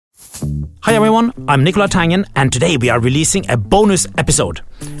Hi everyone, I'm Nicola Tangen, and today we are releasing a bonus episode.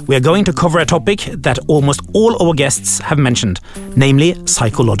 We are going to cover a topic that almost all our guests have mentioned, namely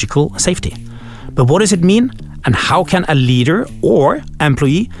psychological safety. But what does it mean, and how can a leader or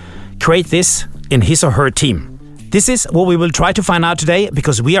employee create this in his or her team? This is what we will try to find out today,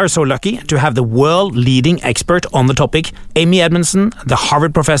 because we are so lucky to have the world-leading expert on the topic, Amy Edmondson, the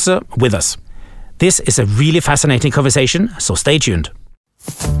Harvard professor, with us. This is a really fascinating conversation, so stay tuned.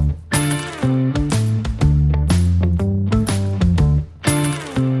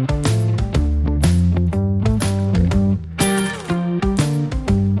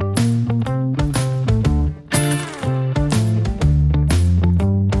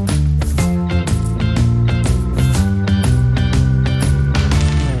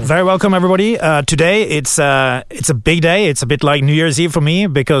 Very welcome, everybody. Today it's a big day. It's a bit like New Year's Eve for me,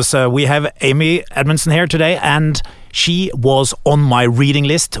 because we have Amy Edmondson here today, and she was on my reading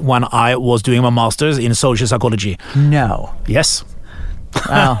list when I was doing my master's in social psychology. No. Yes.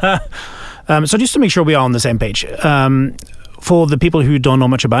 Wow. So just to make sure we are on the same page, for the people who don't know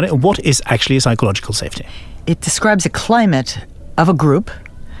much about it, what is actually psychological safety? It describes a climate of a group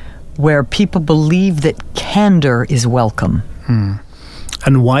where people believe that candor is welcome.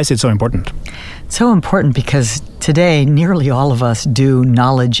 And why is it so important? So important because today nearly all of us do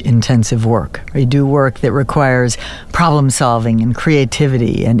knowledge-intensive work. We do work that requires problem-solving and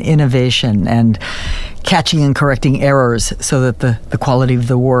creativity and innovation and catching and correcting errors so that the quality of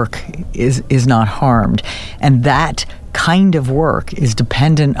the work is not harmed. And that kind of work is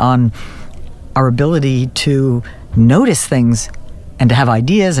dependent on our ability to notice things and to have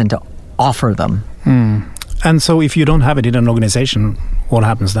ideas and to offer them. And so if you don't have it in an organization, what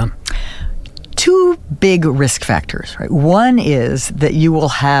happens then? Two big risk factors, right? One is that you will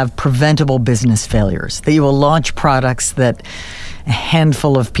have preventable business failures, that you will launch products that a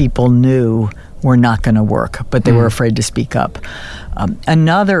handful of people knew were not going to work, but they were afraid to speak up.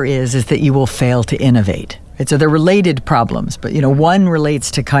 Another is that you will fail to innovate. Right? So they're related problems, but one relates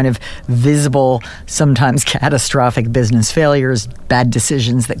to kind of visible, sometimes catastrophic business failures, bad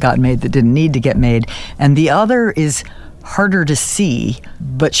decisions that got made that didn't need to get made, and the other is harder to see,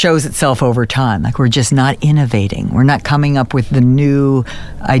 but shows itself over time. Like we're just not innovating. We're not coming up with the new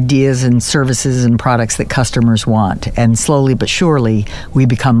ideas and services and products that customers want. And slowly but surely, we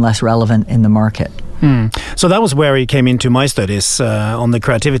become less relevant in the market. So that was where it came into my studies on the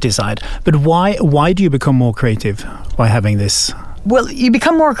creativity side. But why do you become more creative by having this? Well, you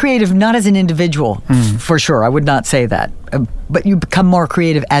become more creative not as an individual, for sure. I would not say that. But you become more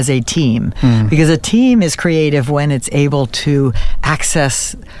creative as a team. Because a team is creative when it's able to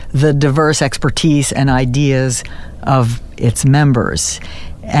access the diverse expertise and ideas of its members.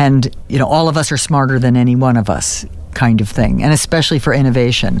 And, all of us are smarter than any one of us, kind of thing. And especially for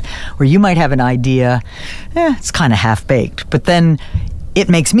innovation, where you might have an idea, it's kind of half-baked, but then it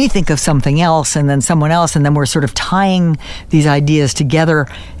makes me think of something else, and then someone else, and then we're sort of tying these ideas together,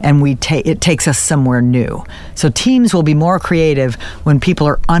 and it takes us somewhere new. So teams will be more creative when people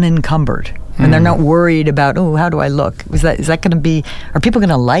are unencumbered, and they're not worried about, how do I look? Is that going to be? Are people going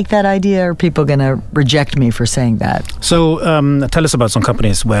to like that idea? Or are people going to reject me for saying that? So tell us about some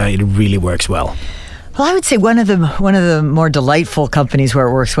companies where it really works well. Well, I would say one of the more delightful companies where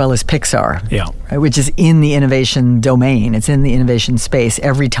it works well is Pixar, right, which is in the innovation domain. It's in the innovation space.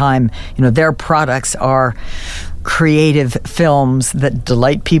 Every time, their products are creative films that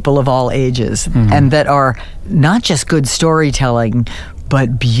delight people of all ages and that are not just good storytelling,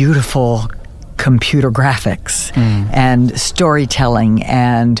 but beautiful computer graphics and storytelling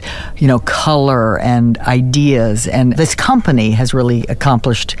and, color and ideas. And this company has really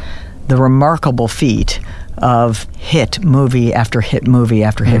accomplished the remarkable feat of hit movie after hit movie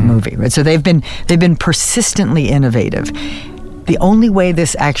after hit movie, right? So they've been persistently innovative. The only way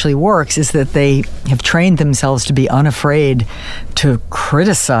this actually works is that they have trained themselves to be unafraid to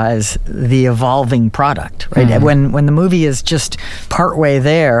criticize the evolving product, right? When the movie is just partway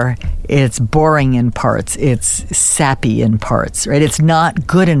there, it's boring in parts, it's sappy in parts, right? It's not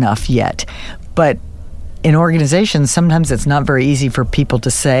good enough yet, but in organizations, sometimes it's not very easy for people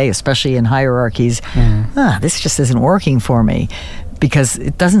to say, especially in hierarchies, this just isn't working for me, because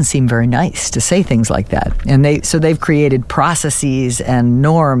it doesn't seem very nice to say things like that. And they've created processes and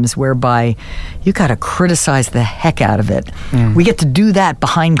norms whereby you got to criticize the heck out of it. We get to do that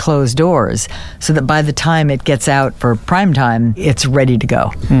behind closed doors, so that by the time it gets out for prime time, it's ready to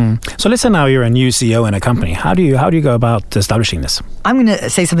go. So let's say now you're a new CEO in a company. How do you go about establishing this? I'm going to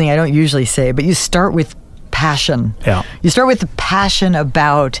say something I don't usually say, but you start with passion. Yeah. You start with the passion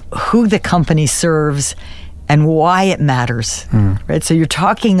about who the company serves and why it matters, right? So you're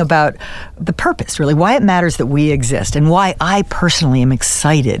talking about the purpose, really, why it matters that we exist, and why I personally am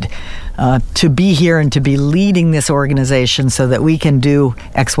excited to be here and to be leading this organization so that we can do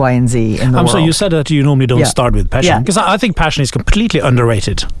X, Y, and Z in the world. So you said that you normally don't start with passion, because I think passion is completely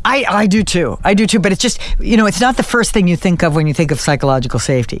underrated. I do too, but it's just, it's not the first thing you think of when you think of psychological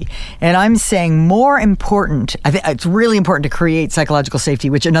safety. And I'm saying more important, I think it's really important to create psychological safety,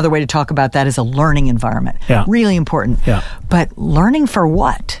 which another way to talk about that is a learning environment. Yeah. Really important. Yeah. But learning for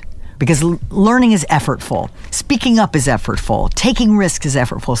what? Because learning is effortful. Speaking up is effortful. Taking risks is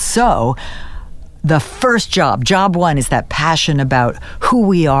effortful. So the first job one, is that passion about who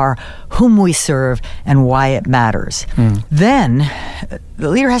we are, whom we serve, and why it matters. Then the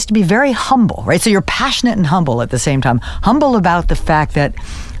leader has to be very humble, right? So you're passionate and humble at the same time. Humble about the fact that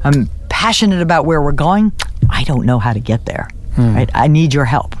I'm passionate about where we're going. I don't know how to get there, right? I need your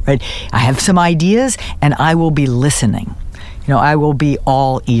help, right? I have some ideas, and I will be listening. I will be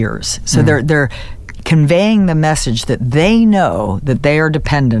all ears. So they're conveying the message that they know that they are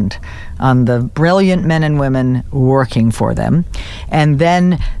dependent on the brilliant men and women working for them. And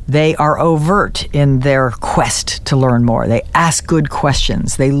then they are overt in their quest to learn more. They ask good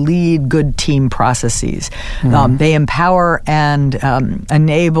questions. They lead good team processes. They empower and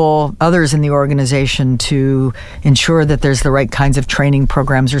enable others in the organization to ensure that there's the right kinds of training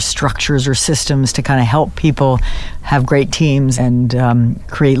programs or structures or systems to kind of help people have great teams and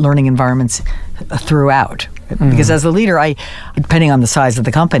create learning environments throughout. Because as the leader, depending on the size of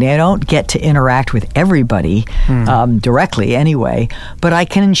the company, I don't get to interact with everybody directly anyway, but I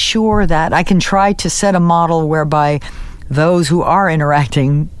can ensure that I can try to set a model whereby those who are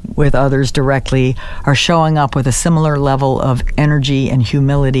interacting with others directly are showing up with a similar level of energy and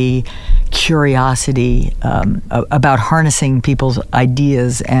humility, curiosity about harnessing people's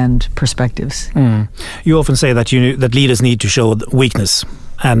ideas and perspectives. You often say that that leaders need to show weakness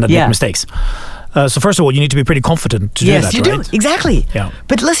and admit mistakes. So first of all, you need to be pretty confident to do that, right? Yes, you do. Exactly. Yeah.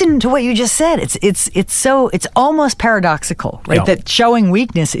 But listen to what you just said. It's almost paradoxical, right? Yeah. That showing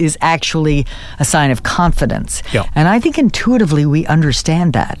weakness is actually a sign of confidence. Yeah. And I think intuitively we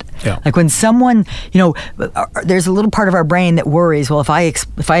understand that. Yeah. Like when someone, there's a little part of our brain that worries, well, if I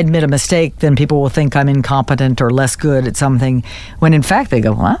admit a mistake, then people will think I'm incompetent or less good at something. When in fact they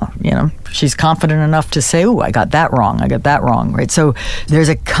go, wow, she's confident enough to say, I got that wrong, right? So there's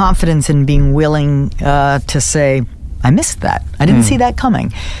a confidence in being willing to say, I missed that. I didn't see that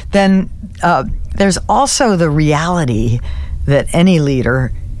coming. Then there's also the reality that any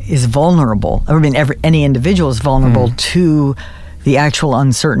leader is vulnerable. I mean, any individual is vulnerable to the actual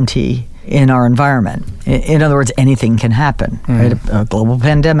uncertainty in our environment. In other words, anything can happen. Right? A global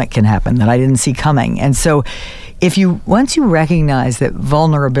pandemic can happen that I didn't see coming. And so once you recognize that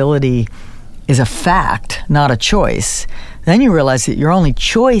vulnerability is a fact, not a choice, then you realize that your only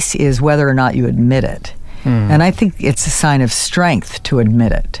choice is whether or not you admit it. And I think it's a sign of strength to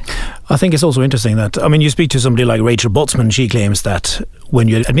admit it. I think it's also interesting that, you speak to somebody like Rachel Botsman, she claims that when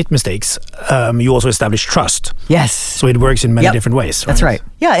you admit mistakes, you also establish trust. Yes. So it works in many different ways. Right? That's right.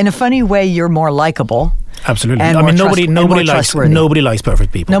 Yeah, in a funny way, you're more likable. Absolutely. And nobody likes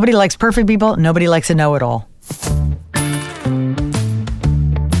perfect people. Nobody likes perfect people. Nobody likes a know-it-all.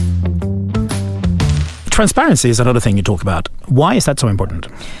 Transparency is another thing you talk about. Why is that so important?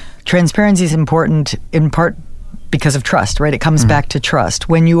 Transparency is important in part because of trust, right? It comes back to trust.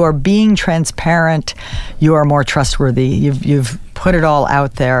 When you are being transparent, you are more trustworthy. You've put it all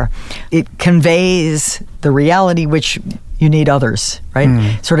out there. It conveys the reality which you need others,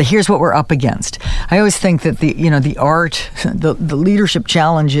 right? Sort of here's what we're up against. I always think that the leadership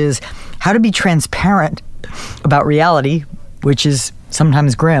challenge is how to be transparent about reality, which is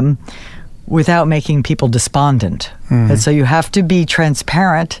sometimes grim, without making people despondent. And so you have to be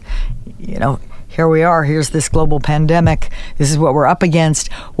transparent. Here we are, here's this global pandemic, this is what we're up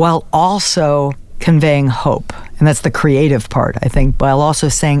against, while also conveying hope. And that's the creative part, I think, while also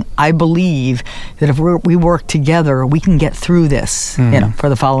saying, I believe that if we work together, we can get through this, for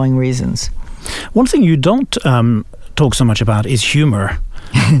the following reasons. One thing you don't talk so much about is humor.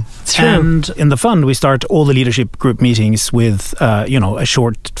 It's true. And in the fund, we start all the leadership group meetings with, a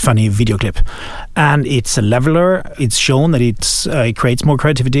short, funny video clip. And it's a leveler. It's shown that it creates more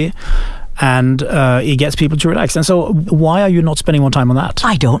creativity. And it gets people to relax. And so why are you not spending more time on that?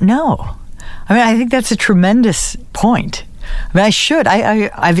 I don't know. I think that's a tremendous point. I should.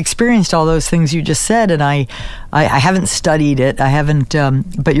 I've experienced all those things you just said, and I haven't studied it. I haven't,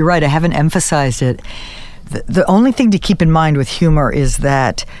 but you're right, I haven't emphasized it. The only thing to keep in mind with humor is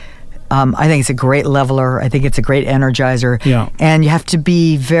that I think it's a great leveler. I think it's a great energizer. Yeah. And you have to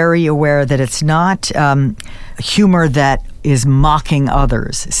be very aware that it's not humor that is mocking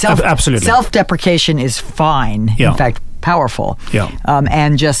others. Absolutely. Self-deprecation is fine. Yeah. In fact, powerful. Yeah.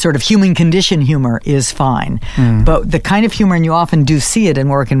 And just sort of human condition humor is fine. But the kind of humor, and you often do see it in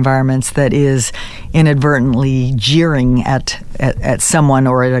work environments, that is inadvertently jeering at someone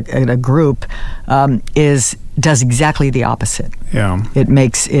or at a group, does exactly the opposite. Yeah. It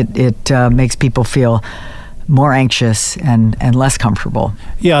makes people feel more anxious and less comfortable.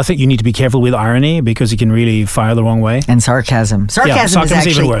 Yeah, I think you need to be careful with irony because it can really fire the wrong way. And sarcasm. Sarcasm is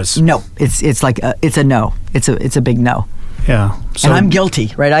actually even worse. No. It's like it's a no. It's a big no. Yeah. So, and I'm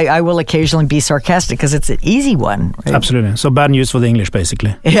guilty, right? I will occasionally be sarcastic because it's an easy one. Right? Absolutely. So bad news for the English,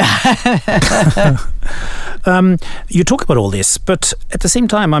 basically. Yeah. You talk about all this, but at the same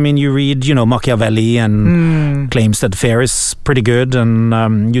time, I mean, you read, Machiavelli and claims that fear is pretty good,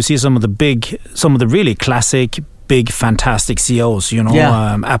 and you see some of the really classic, big, fantastic CEOs,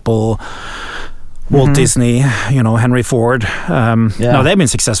 Apple, Walt Disney, Henry Ford. Now, they've been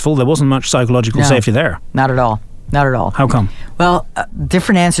successful. There wasn't much psychological safety there. Not at all. Not at all. How come? Well,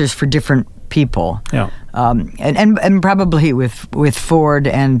 different answers for different people. Yeah. And probably with Ford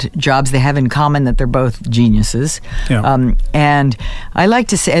and Jobs, they have in common that they're both geniuses. Yeah. And I like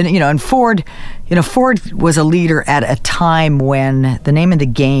to say, and Ford, Ford was a leader at a time when the name of the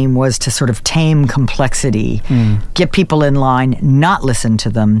game was to sort of tame complexity, get people in line, not listen to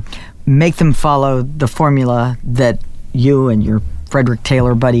them, make them follow the formula that you and your Frederick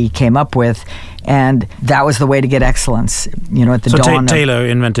Taylor buddy came up with, and that was the way to get excellence. At the dawn. So Taylor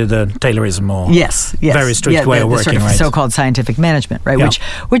invented the Taylorism, or yes, very strict way of working, sort of right? So-called scientific management, right? Yeah.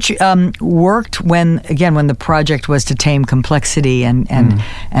 Which worked when the project was to tame complexity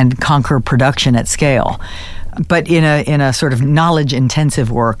and conquer production at scale. But in a sort of knowledge-intensive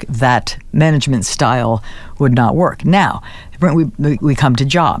work, that management style would not work. Now, we come to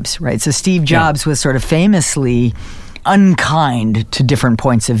Jobs, right? So Steve Jobs was sort of famously unkind to different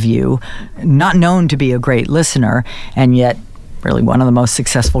points of view, not known to be a great listener, and yet really one of the most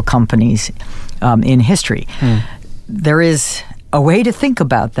successful companies in history. There is a way to think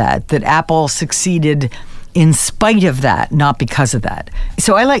about that Apple succeeded in spite of that, not because of that.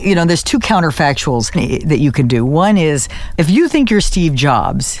 So I like, there's two counterfactuals that you can do. One is, if you think you're Steve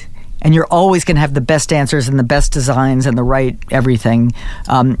Jobs, and you're always going to have the best answers and the best designs and the right everything,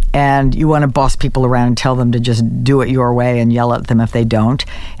 and you want to boss people around and tell them to just do it your way and yell at them if they don't,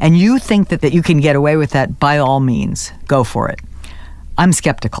 and you think that you can get away with that, by all means, go for it. I'm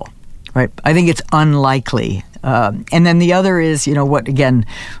skeptical, right? I think it's unlikely. And then the other is,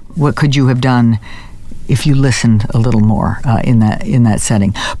 what could you have done if you listened a little more in that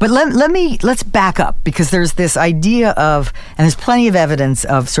setting? But let's back up, because there's this idea of, and there's plenty of evidence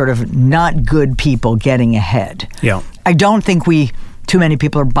of sort of not good people getting ahead. Yeah. I don't think too many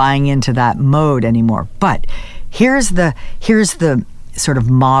people are buying into that mode anymore. But here's the sort of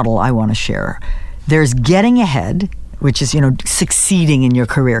model I want to share. There's getting ahead, which is succeeding in your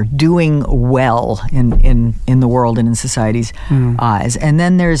career, doing well in the world and in society's eyes, and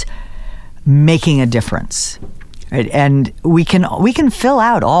then there's making a difference, right? And we can fill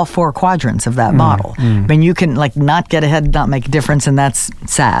out all four quadrants of that model. I mean, you can not get ahead, not make a difference, and that's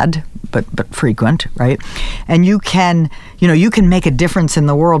sad, but frequent, right? And you can make a difference in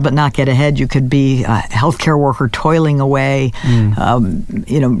the world but not get ahead. You could be a healthcare worker toiling away,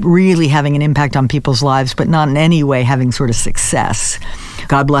 really having an impact on people's lives, but not in any way having sort of success.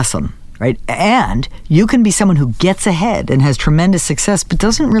 God bless them. Right? And you can be someone who gets ahead and has tremendous success, but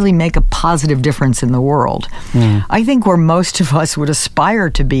doesn't really make a positive difference in the world. I think where most of us would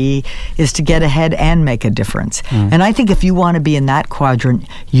aspire to be is to get ahead and make a difference. And I think if you want to be in that quadrant,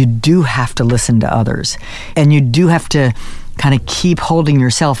 you do have to listen to others. And you do have to kind of keep holding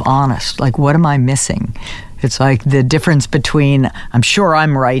yourself honest. Like, what am I missing? It's like the difference between, I'm sure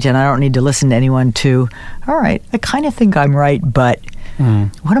I'm right and I don't need to listen to anyone, to, all right, I kind of think I'm right, but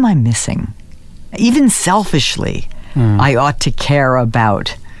what am I missing? Even selfishly, I ought to care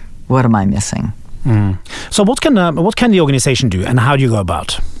about what am I missing. So what can the organization do, and how do you go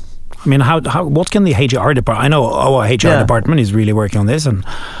about? I mean, what can the HR department? I know our HR department is really working on this, and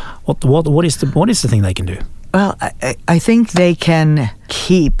what is the thing they can do? Well, I think they can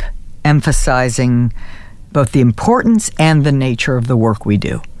keep emphasizing both the importance and the nature of the work we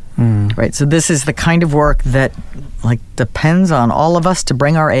do. Right. So this is the kind of work that depends on all of us to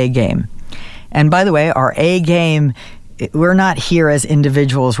bring our A game. And by the way, our A game, we're not here as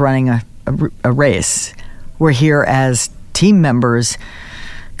individuals running a race. We're here as team members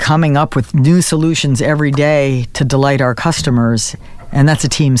coming up with new solutions every day to delight our customers and that's a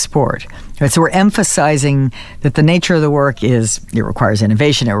team sport. Right? So we're emphasizing that the nature of the work is it requires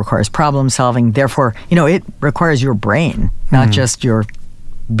innovation, it requires problem solving. Therefore, it requires your brain, not just your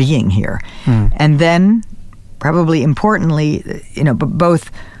being here. And then, probably importantly,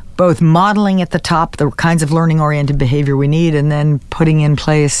 both modeling at the top the kinds of learning-oriented behavior we need, and then putting in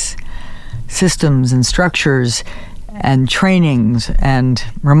place systems and structures and trainings and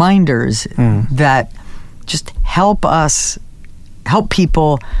reminders that just help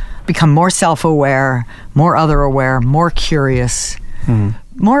people become more self-aware, more other-aware, more curious,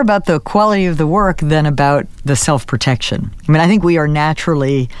 more about the quality of the work than about the self-protection. I mean, I think we are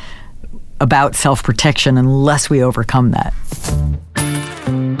naturally about self-protection unless we overcome that.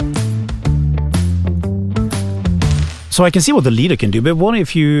 So I can see what the leader can do, but what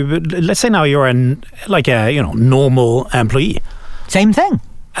if let's say now you're normal employee. Same thing.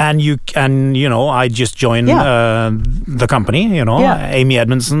 And I just joined the company, Amy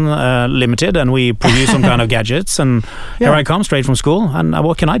Edmondson Limited, and we produce some kind of gadgets, and here I come straight from school, and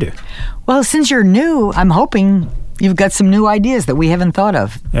what can I do? Well, since you're new, I'm hoping you've got some new ideas that we haven't thought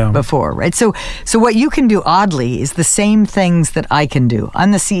of before, right? So what you can do, oddly, is the same things that I can do.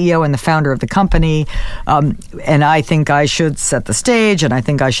 I'm the CEO and the founder of the company, and I think I should set the stage, and I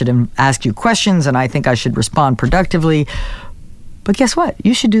think I should ask you questions, and I think I should respond productively. But guess what?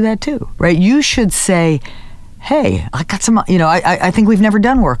 You should do that too, right? You should say, hey, I got some, I think we've never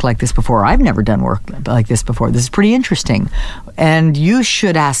done work like this before. I've never done work like this before. This is pretty interesting. And you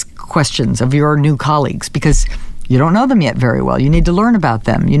should ask questions of your new colleagues because you don't know them yet very well. You need to learn about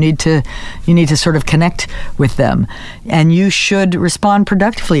them. You need to sort of connect with them. And you should respond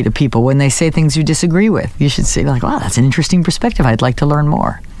productively to people when they say things you disagree with. You should say, like, wow, that's an interesting perspective. I'd like to learn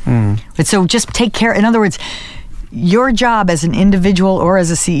more. But so just take care. In other words, your job as an individual or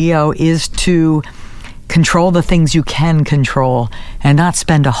as a CEO is to control the things you can control and not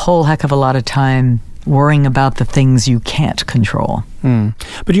spend a whole heck of a lot of time worrying about the things you can't control.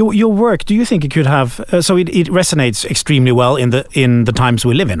 But your work, do you think it could have? So it resonates extremely well in the times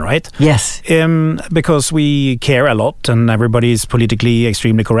we live in, right? Yes. Because we care a lot, and everybody's politically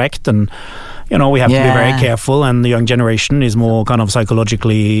extremely correct, and we have to be very careful. And the young generation is more kind of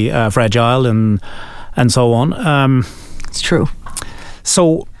psychologically fragile and so on. It's true.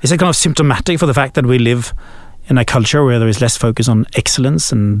 So is it kind of symptomatic for the fact that we live in a culture where there is less focus on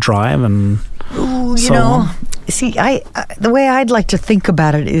excellence and drive and so on? See, the way I'd like to think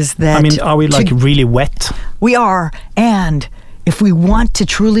about it is that... I mean, are we really wet? We are, and if we want to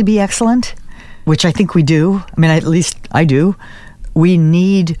truly be excellent, which I think we do, I mean, at least I do, we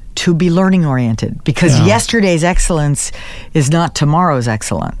need to be learning oriented because yesterday's excellence is not tomorrow's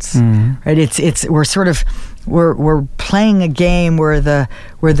excellence. Right? We're playing a game where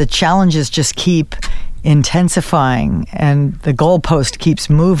the challenges just keep intensifying and the goalpost keeps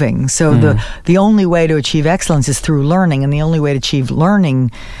moving. So the only way to achieve excellence is through learning, and the only way to achieve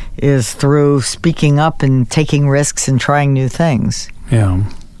learning is through speaking up and taking risks and trying new things. Yeah.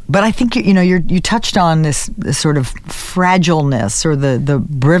 But I think you touched on this sort of fragileness or the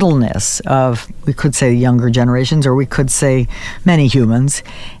brittleness of, we could say, younger generations, or we could say many humans.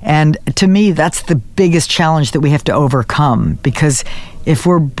 And to me, that's the biggest challenge that we have to overcome, because if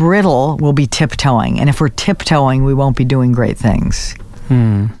we're brittle, we'll be tiptoeing, and if we're tiptoeing, we won't be doing great things.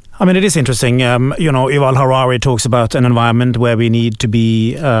 I mean, it is interesting. Yuval Harari talks about an environment where we need to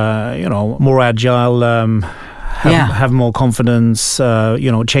be, more agile. Have more confidence,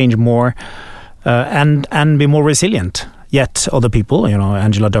 change more, and be more resilient. Yet other people,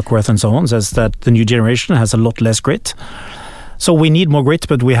 Angela Duckworth and so on, says that the new generation has a lot less grit. So we need more grit,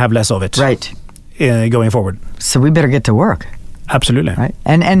 but we have less of it. Right. Going forward. So we better get to work. Absolutely. Right.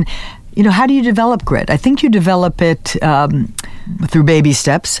 And how do you develop grit? I think you develop it through baby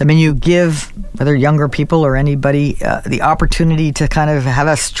steps. I mean, you give, whether younger people or anybody, the opportunity to kind of have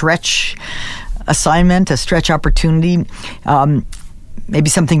a stretch assignment, a stretch opportunity. Maybe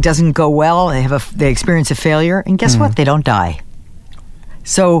something doesn't go well. They experience a failure, and guess what? They don't die.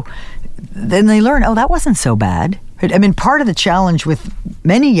 So then they learn, that wasn't so bad. I mean, part of the challenge with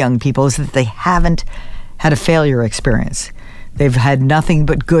many young people is that they haven't had a failure experience. They've had nothing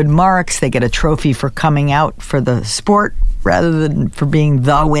but good marks. They get a trophy for coming out for the sport rather than for being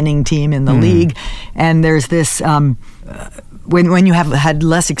the winning team in the league. And there's this... When you have had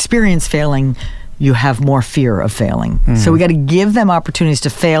less experience failing, you have more fear of failing. So we got to give them opportunities to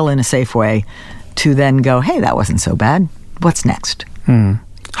fail in a safe way, to then go, hey, that wasn't so bad. What's next?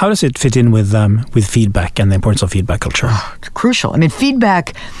 How does it fit in with feedback and the importance of feedback culture? It's crucial. I mean,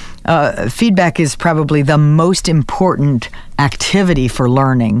 feedback feedback is probably the most important activity for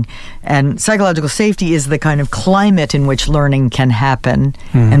learning. And psychological safety is the kind of climate in which learning can happen.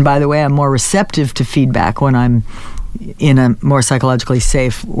 And by the way, I'm more receptive to feedback when I'm in a more psychologically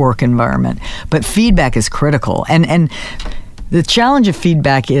safe work environment. But feedback is critical. And the challenge of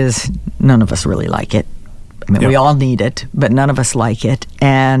feedback is none of us really like it. I mean, we all need it, but none of us like it.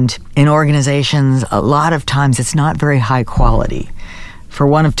 And in organizations, a lot of times it's not very high quality for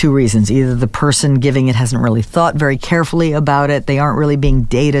one of two reasons. Either the person giving it hasn't really thought very carefully about it, they aren't really being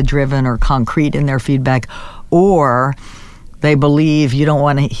data-driven or concrete in their feedback, or they believe you don't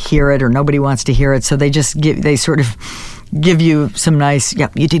want to hear it or nobody wants to hear it, so they sort of give you some nice, yeah,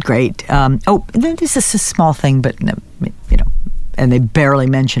 you did great. This is a small thing, but and they barely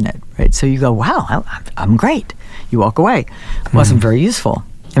mention it, right? So you go, wow, I'm great. You walk away. It wasn't very useful.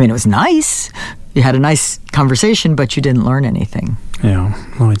 I mean, it was nice. You had a nice conversation, but you didn't learn anything. Yeah,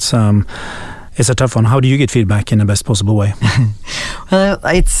 well, it's a tough one. How do you get feedback in the best possible way? Well,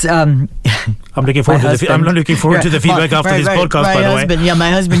 it's. I'm looking forward to the feedback after this podcast. By the way, yeah, my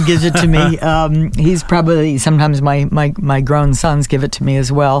husband gives it to me. He's probably sometimes my grown sons give it to me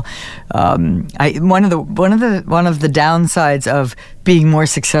as well. One of the downsides of being more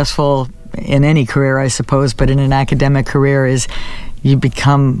successful in any career, I suppose, but in an academic career, is you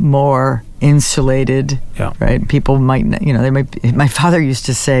become more insulated, right? People might, my father used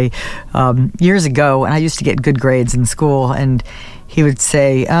to say years ago, and I used to get good grades in school, and he would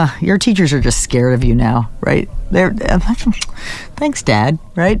say, your teachers are just scared of you now, right? Thanks, Dad,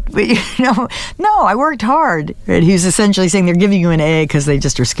 right? But, no, I worked hard. Right? He was essentially saying they're giving you an A because they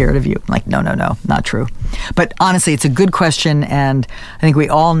just are scared of you. I'm like, no, not true. But honestly, it's a good question, and I think we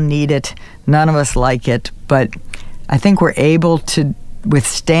all need it. None of us like it, but I think we're able to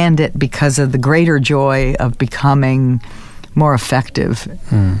withstand it because of the greater joy of becoming more effective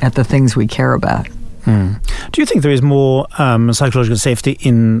at the things we care about. Do you think there is more psychological safety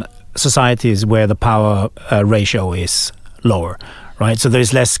in societies where the power ratio is lower, right? So there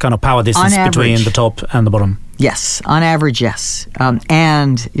is less kind of power distance between the top and the bottom? Yes, on average, yes.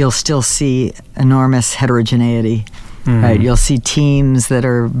 And you'll still see enormous heterogeneity, right? You'll see teams that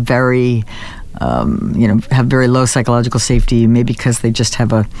are very... have very low psychological safety, maybe because they just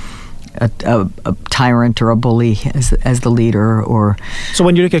have a tyrant or a bully as the leader. Or so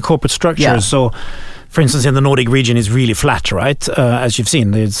when you look at corporate structures, so for instance, in the Nordic region, is really flat, right? As you've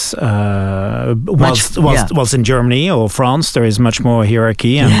seen, it's whilst in Germany or France, there is much more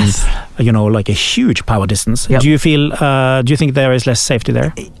hierarchy and like a huge power distance. Yep. Do you think there is less safety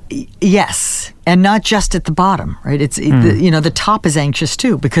there? Yes, and not just at the bottom, right? The top is anxious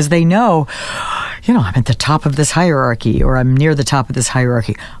too because they know, I'm at the top of this hierarchy or I'm near the top of this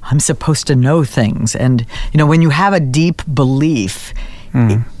hierarchy. I'm supposed to know things, and when you have a deep belief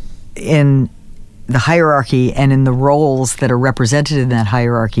in the hierarchy and in the roles that are represented in that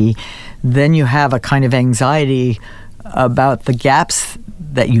hierarchy, then you have a kind of anxiety about the gaps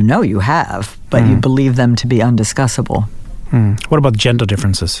that you have, but you believe them to be undiscussable. What about gender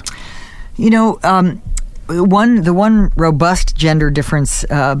differences? The one robust gender difference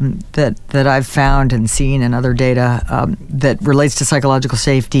that I've found and seen in other data that relates to psychological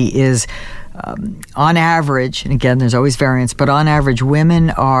safety is on average, and again, there's always variance, but on average,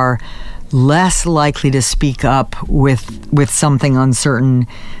 women are less likely to speak up with something uncertain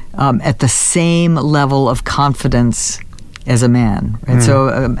at the same level of confidence as a man, right? So,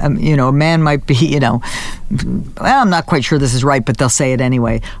 a man might be, well, I'm not quite sure this is right, but they'll say it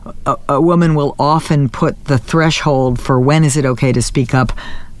anyway. A woman will often put the threshold for when is it okay to speak up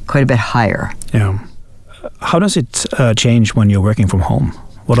quite a bit higher. Yeah. How does it change when you're working from home?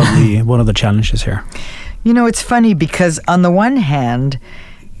 What are the challenges here? It's funny because on the one hand,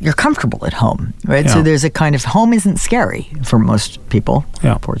 you're comfortable at home, right? Yeah. So there's a kind of home isn't scary for most people,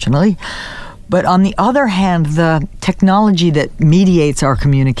 fortunately. But on the other hand, the technology that mediates our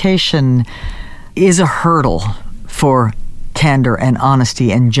communication is a hurdle for candor and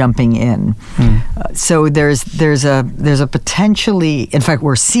honesty and jumping in. So there's a potentially, in fact,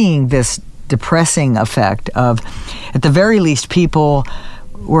 we're seeing this depressing effect of, at the very least, people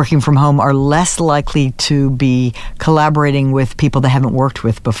working from home are less likely to be collaborating with people they haven't worked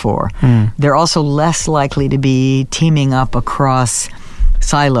with before. They're also less likely to be teaming up across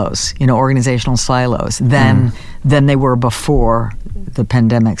silos, organizational silos, than they were before the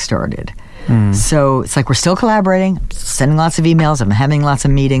pandemic started. So it's like we're still collaborating, sending lots of emails, I'm having lots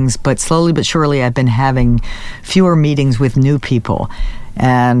of meetings, but slowly but surely I've been having fewer meetings with new people.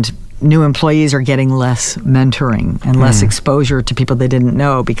 And new employees are getting less mentoring and less exposure to people they didn't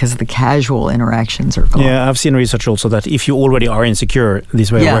know because the casual interactions are gone. Yeah, I've seen research also that if you already are insecure,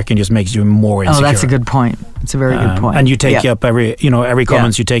 this way of working just makes you more insecure. Oh, that's a good point. It's a very good point. And you take up every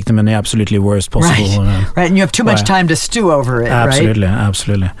comments, you take them in the absolutely worst possible. Right, and you have too much time to stew over it, absolutely, right?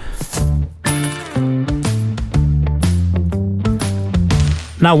 Absolutely.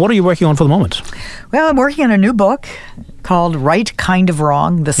 Now, what are you working on for the moment? Well, I'm working on a new book called Right Kind of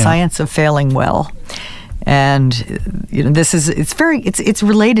Wrong: The Science of Failing Well. And it's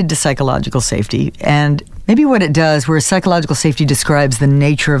related to psychological safety, and maybe what it does, where psychological safety describes the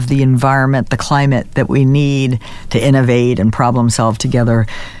nature of the environment, the climate that we need to innovate and problem solve together.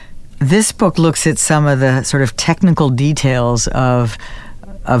 This book looks at some of the sort of technical details of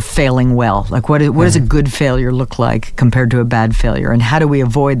failing well. Like what does a good failure look like compared to a bad failure, and how do we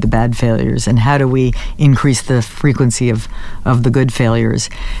avoid the bad failures, and how do we increase the frequency of the good failures?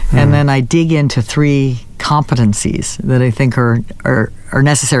 And then I dig into 3 competencies that I think are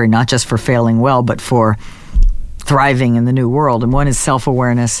necessary, not just for failing well, but for thriving in the new world. And one is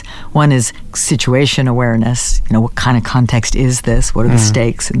self-awareness, one is situation awareness, what kind of context is this, what are the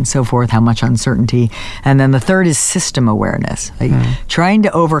stakes and so forth, how much uncertainty, and then the third is system awareness, trying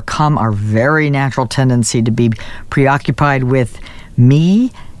to overcome our very natural tendency to be preoccupied with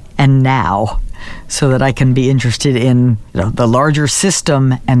me and now, so that I can be interested in the larger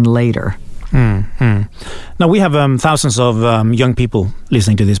system and later. Now, we have thousands of young people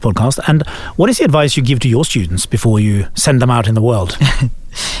listening to this podcast, and what is the advice you give to your students before you send them out in the world?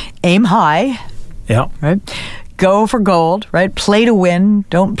 Aim high. Yeah. Right? Go for gold, right? Play to win,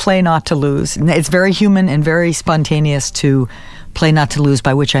 don't play not to lose. It's very human and very spontaneous to play not to lose,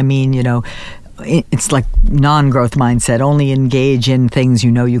 by which I mean, it's like non-growth mindset. Only engage in things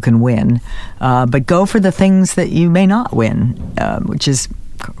you can win. But go for the things that you may not win, which is,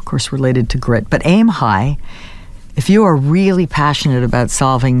 of course, related to grit. But aim high. If you are really passionate about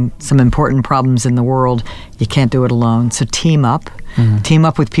solving some important problems in the world, you can't do it alone. So team up. Team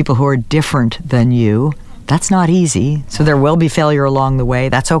up with people who are different than you. That's not easy. So there will be failure along the way.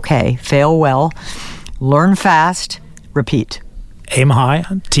 That's okay. Fail well. Learn fast. Repeat. Aim high.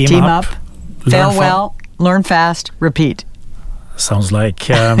 Team up. Fail well. Learn fast. Repeat. Sounds like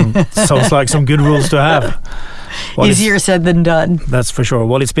some good rules to have. Well, easier said than done. That's for sure.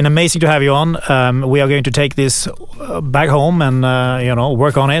 Well, it's been amazing to have you on. We are going to take this back home and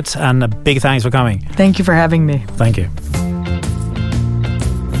work on it. And a big thanks for coming. Thank you for having me. Thank you.